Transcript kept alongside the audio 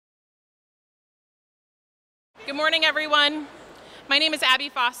Good morning, everyone. My name is Abby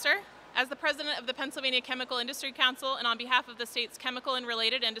Foster. As the president of the Pennsylvania Chemical Industry Council and on behalf of the state's chemical and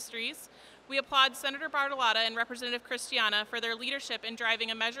related industries, we applaud Senator Bartolotta and Representative Christiana for their leadership in driving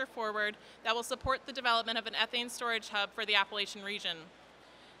a measure forward that will support the development of an ethane storage hub for the Appalachian region.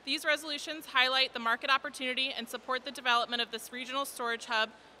 These resolutions highlight the market opportunity and support the development of this regional storage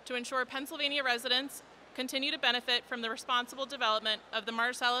hub to ensure Pennsylvania residents continue to benefit from the responsible development of the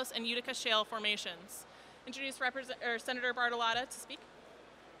Marcellus and Utica shale formations. Introduce Senator Bartolotta to speak.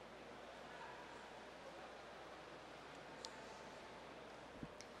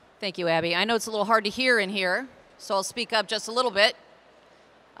 Thank you, Abby. I know it's a little hard to hear in here, so I'll speak up just a little bit.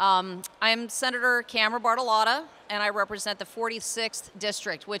 I'm Senator Cameron Bartolotta, and I represent the 46th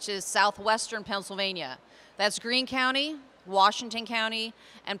District, which is southwestern Pennsylvania. That's Greene County, Washington County,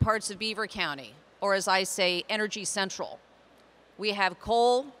 and parts of Beaver County, or as I say, Energy Central. We have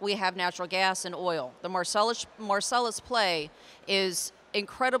coal, we have natural gas, and oil. The Marcellus play is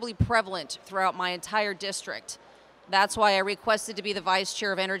incredibly prevalent throughout my entire district. That's why I requested to be the Vice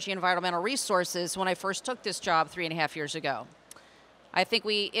Chair of Energy and Environmental Resources when I first took this job 3.5 years ago. I think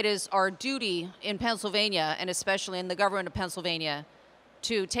it is our duty in Pennsylvania, and especially in the government of Pennsylvania,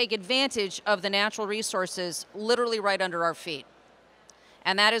 to take advantage of the natural resources literally right under our feet.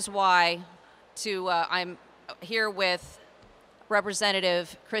 And that is why I'm here with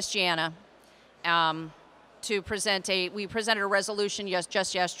Representative Christiana to present we presented a resolution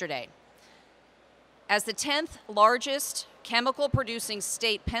just yesterday. As the 10th largest chemical producing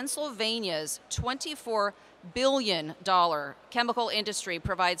state, Pennsylvania's $24 billion chemical industry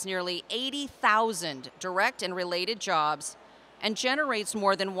provides nearly 80,000 direct and related jobs and generates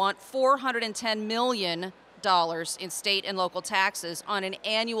more than $410 million in state and local taxes on an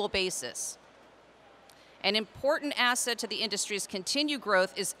annual basis. An important asset to the industry's continued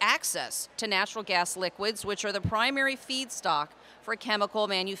growth is access to natural gas liquids, which are the primary feedstock for chemical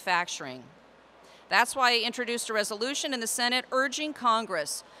manufacturing. That's why I introduced a resolution in the Senate urging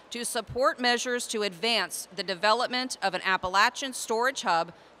Congress to support measures to advance the development of an Appalachian storage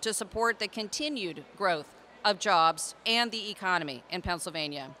hub to support the continued growth of jobs and the economy in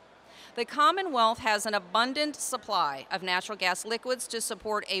Pennsylvania. The Commonwealth has an abundant supply of natural gas liquids to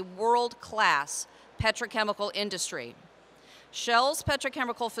support a world-class petrochemical industry. Shell's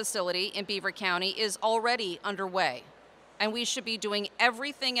petrochemical facility in Beaver County is already underway, and we should be doing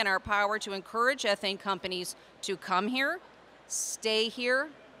everything in our power to encourage ethane companies to come here, stay here,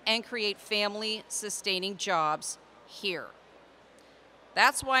 and create family-sustaining jobs here.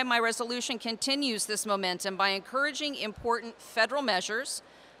 That's why my resolution continues this momentum by encouraging important federal measures,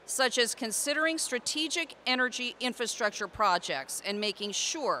 such as considering strategic energy infrastructure projects and making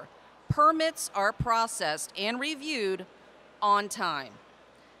sure permits are processed and reviewed on time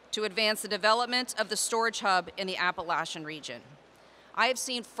to advance the development of the storage hub in the Appalachian region. I have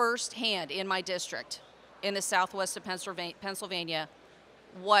seen firsthand in my district, in the southwest of Pennsylvania,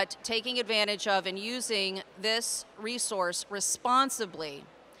 what taking advantage of and using this resource responsibly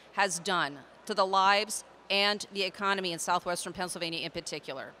has done to the lives and the economy in southwestern Pennsylvania in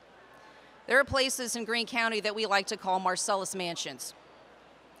particular. There are places in Greene County that we like to call Marcellus mansions,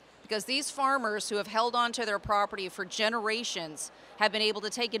 because these farmers who have held on to their property for generations have been able to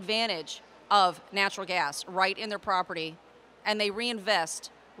take advantage of natural gas right in their property, and they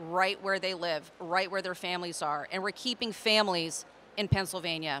reinvest right where they live, right where their families are. And we're keeping families in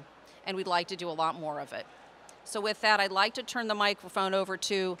Pennsylvania, and we'd like to do a lot more of it. So with that, I'd like to turn the microphone over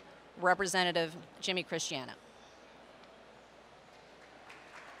to Representative Jimmy Christiana.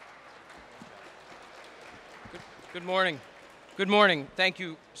 Good morning. Good morning. Thank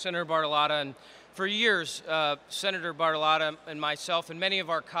you, Senator Bartolotta. And for years, Senator Bartolotta and myself and many of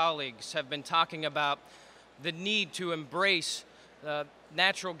our colleagues have been talking about the need to embrace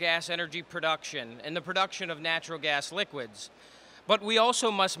natural gas energy production and the production of natural gas liquids. But we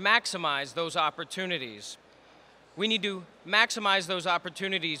also must maximize those opportunities. We need to maximize those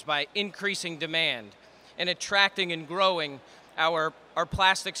opportunities by increasing demand and attracting and growing our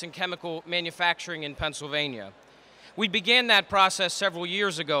plastics and chemical manufacturing in Pennsylvania. We began that process several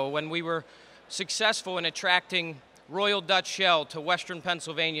years ago when we were successful in attracting Royal Dutch Shell to western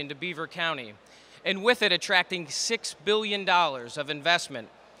Pennsylvania into Beaver County, and with it attracting $6 billion of investment,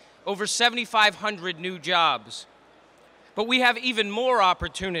 over 7,500 new jobs. But we have even more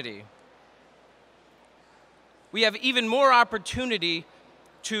opportunity. We have even more opportunity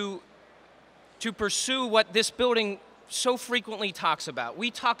to pursue what this building so frequently talks about.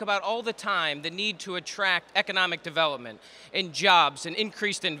 We talk about all the time the need to attract economic development and jobs and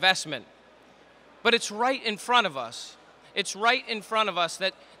increased investment. But it's right in front of us. It's right in front of us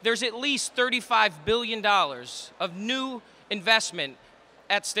that there's at least $35 billion of new investment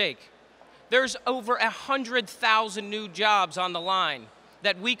at stake. There's over 100,000 new jobs on the line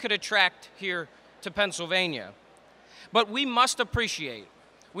that we could attract here to Pennsylvania. But we must appreciate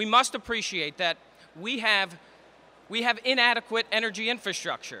that we have inadequate energy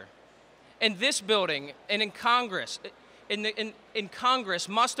infrastructure. And this building and in Congress, in Congress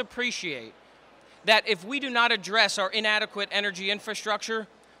must appreciate that if we do not address our inadequate energy infrastructure,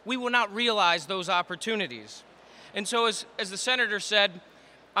 we will not realize those opportunities. And so as the senator said,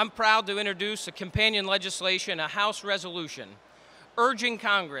 I'm proud to introduce a companion legislation, a House resolution, urging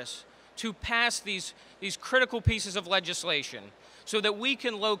Congress to pass these critical pieces of legislation so that we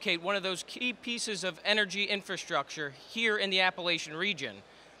can locate one of those key pieces of energy infrastructure here in the Appalachian region,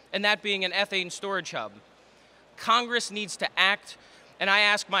 and that being an ethane storage hub. Congress needs to act, and I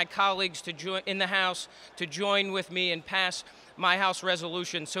ask my colleagues in the House to join with me and pass my House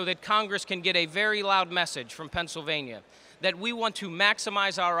resolution so that Congress can get a very loud message from Pennsylvania that we want to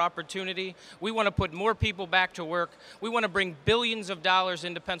maximize our opportunity, we want to put more people back to work, we want to bring billions of dollars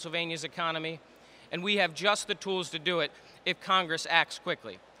into Pennsylvania's economy, and we have just the tools to do it if Congress acts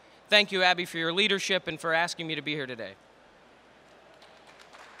quickly. Thank you, Abby, for your leadership and for asking me to be here today.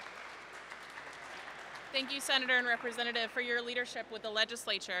 Thank you, Senator and Representative, for your leadership with the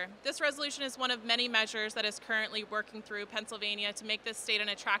legislature. This resolution is one of many measures that is currently working through Pennsylvania to make this state an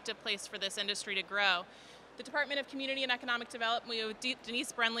attractive place for this industry to grow. The Department of Community and Economic Development, with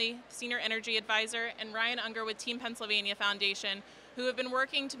Denise Brenly, Senior Energy Advisor, and Ryan Unger with Team Pennsylvania Foundation, who have been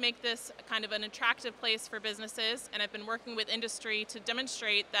working to make this kind of an attractive place for businesses and have been working with industry to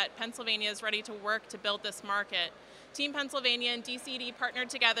demonstrate that Pennsylvania is ready to work to build this market. Team Pennsylvania and DCD partnered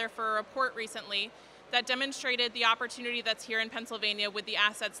together for a report recently that demonstrated the opportunity that's here in Pennsylvania with the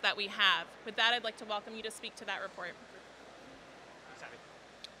assets that we have. With that, I'd like to welcome you to speak to that report.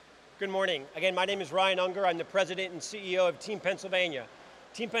 Good morning. Again, my name is Ryan Unger. I'm the president and CEO of Team Pennsylvania.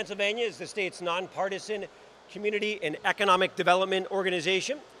 Team Pennsylvania is the state's nonpartisan community and economic development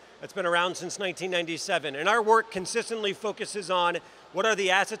organization that's been around since 1997. And our work consistently focuses on what are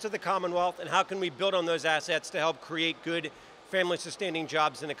the assets of the Commonwealth and how can we build on those assets to help create good family-sustaining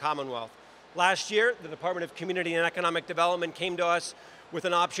jobs in the Commonwealth. Last year, the Department of Community and Economic Development came to us with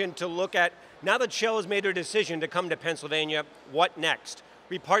an option to look at, now that Shell has made their decision to come to Pennsylvania, what next?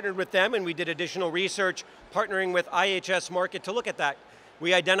 We partnered with them and we did additional research, partnering with IHS Markit to look at that.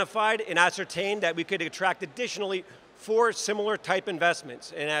 We identified and ascertained that we could attract additionally 4 similar type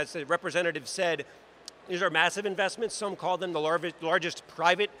investments. And as the representative said, these are massive investments. Some call them the largest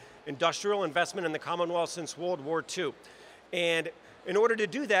private industrial investment in the Commonwealth since World War II. And in order to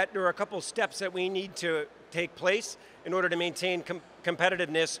do that, there are a couple of steps that we need to take place in order to maintain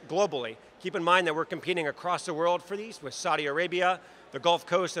competitiveness globally. Keep in mind that we're competing across the world for these with Saudi Arabia, the Gulf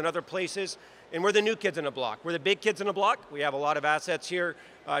Coast, and other places. And we're the new kids in the block. We're the big kids in the block. We have a lot of assets here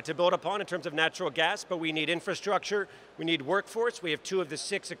to build upon in terms of natural gas, but we need infrastructure, we need workforce. We have 2 of the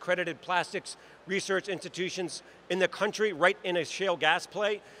 6 accredited plastics research institutions in the country right in a shale gas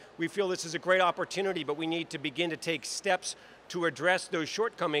play. We feel this is a great opportunity, but we need to begin to take steps to address those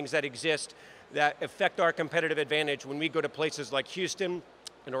shortcomings that exist that affect our competitive advantage when we go to places like Houston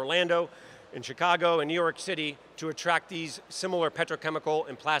and Orlando, in Chicago and New York City to attract these similar petrochemical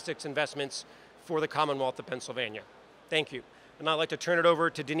and plastics investments for the Commonwealth of Pennsylvania. Thank you. And I'd like to turn it over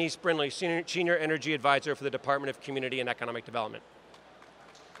to Denise Brenly, Senior Energy Advisor for the Department of Community and Economic Development.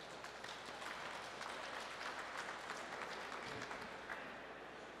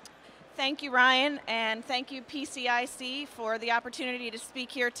 Thank you, Ryan, and thank you, PCIC, for the opportunity to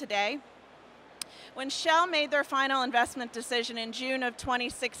speak here today. When Shell made their final investment decision in June of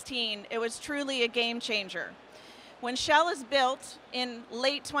 2016, it was truly a game changer. When Shell is built in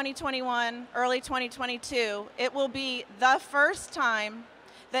late 2021, early 2022, it will be the first time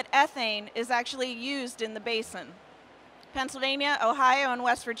that ethane is actually used in the basin. Pennsylvania, Ohio, and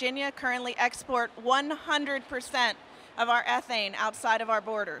West Virginia currently export 100% of our ethane outside of our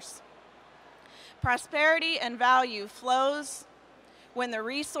borders. Prosperity and value flows when the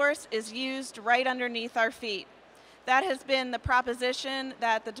resource is used right underneath our feet. That has been the proposition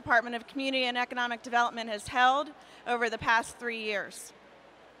that the Department of Community and Economic Development has held over the past 3 years.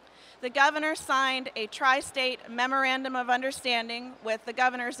 The governor signed a tri-state memorandum of understanding with the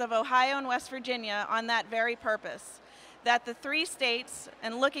governors of Ohio and West Virginia on that very purpose, that the 3 states,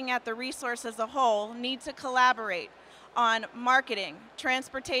 and looking at the resource as a whole, need to collaborate on marketing,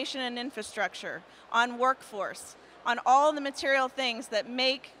 transportation and infrastructure, on workforce, on all the material things that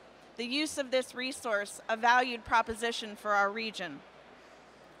make the use of this resource a valued proposition for our region.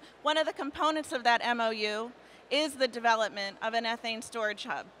 One of the components of that MOU is the development of an ethane storage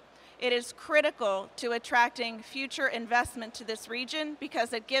hub. It is critical to attracting future investment to this region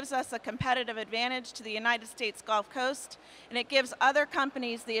because it gives us a competitive advantage to the United States Gulf Coast, and it gives other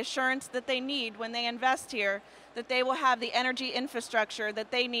companies the assurance that they need when they invest here, that they will have the energy infrastructure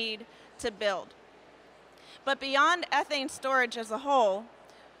that they need to build. But beyond ethane storage as a whole,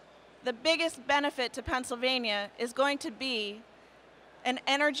 the biggest benefit to Pennsylvania is going to be an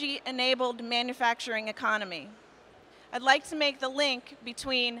energy-enabled manufacturing economy. I'd like to make the link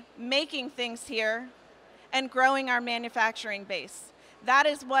between making things here and growing our manufacturing base. That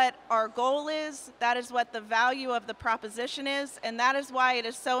is what our goal is, that is what the value of the proposition is, and that is why it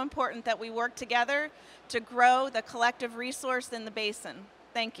is so important that we work together to grow the collective resource in the basin.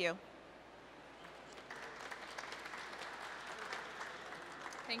 Thank you.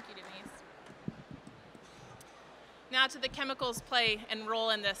 Thank you, Denise. Now to the chemicals play and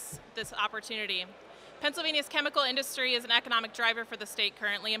role in this opportunity. Pennsylvania's chemical industry is an economic driver for the state,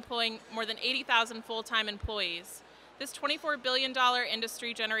 currently employing more than 80,000 full-time employees. This $24 billion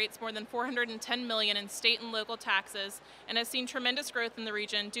industry generates more than $410 million in state and local taxes and has seen tremendous growth in the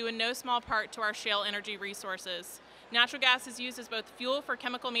region due in no small part to our shale energy resources. Natural gas is used as both fuel for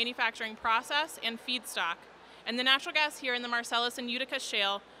chemical manufacturing process and feedstock. And the natural gas here in the Marcellus and Utica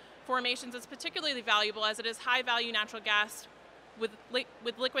shale formations is particularly valuable as it is high-value natural gas with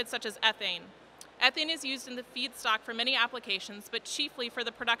liquids such as ethane. Ethane is used in the feedstock for many applications, but chiefly for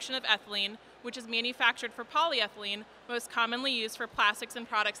the production of ethylene, which is manufactured for polyethylene, most commonly used for plastics and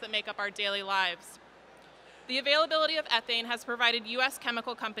products that make up our daily lives. The availability of ethane has provided U.S.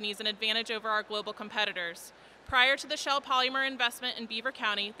 chemical companies an advantage over our global competitors. Prior to the Shell Polymer investment in Beaver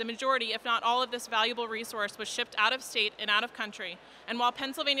County, the majority, if not all of this valuable resource was shipped out of state and out of country. And while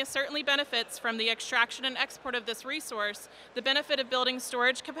Pennsylvania certainly benefits from the extraction and export of this resource, the benefit of building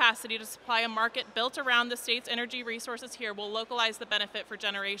storage capacity to supply a market built around the state's energy resources here will localize the benefit for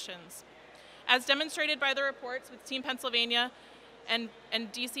generations. As demonstrated by the reports with Team Pennsylvania and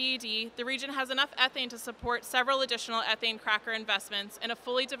DCED, the region has enough ethane to support several additional ethane cracker investments in a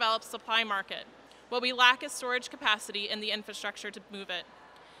fully developed supply market. What we lack is storage capacity and the infrastructure to move it.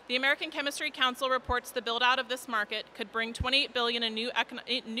 The American Chemistry Council reports the build-out of this market could bring $28 billion in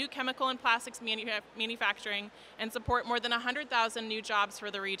new chemical and plastics manufacturing and support more than 100,000 new jobs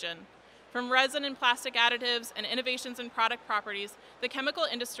for the region. From resin and plastic additives and innovations in product properties, the chemical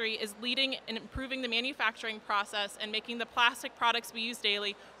industry is leading in improving the manufacturing process and making the plastic products we use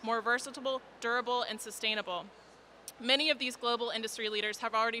daily more versatile, durable, and sustainable. Many of these global industry leaders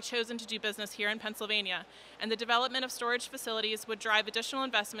have already chosen to do business here in Pennsylvania, and the development of storage facilities would drive additional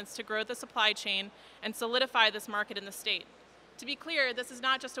investments to grow the supply chain and solidify this market in the state. To be clear, this is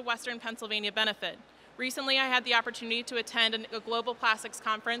not just a Western Pennsylvania benefit. Recently, I had the opportunity to attend a global plastics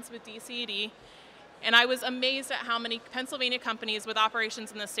conference with DCED, and I was amazed at how many Pennsylvania companies with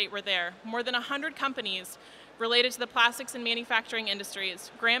operations in the state were there. More than 100 companies related to the plastics and manufacturing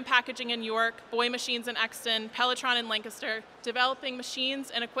industries. Graham Packaging in York, Boy Machines in Exton, Pelletron in Lancaster, developing machines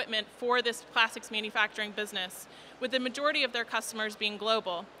and equipment for this plastics manufacturing business, with the majority of their customers being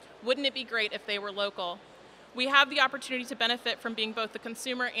global. Wouldn't it be great if they were local? We have the opportunity to benefit from being both the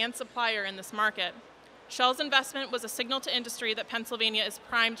consumer and supplier in this market. Shell's investment was a signal to industry that Pennsylvania is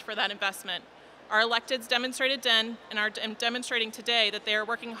primed for that investment. Our electeds demonstrated then and are demonstrating today that they are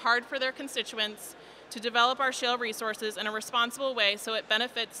working hard for their constituents to develop our shale resources in a responsible way so it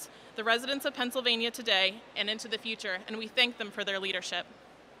benefits the residents of Pennsylvania today and into the future, and we thank them for their leadership.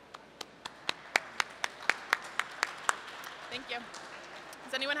 Thank you.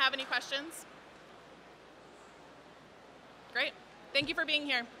 Does anyone have any questions? Great. Thank you for being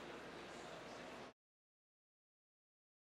here.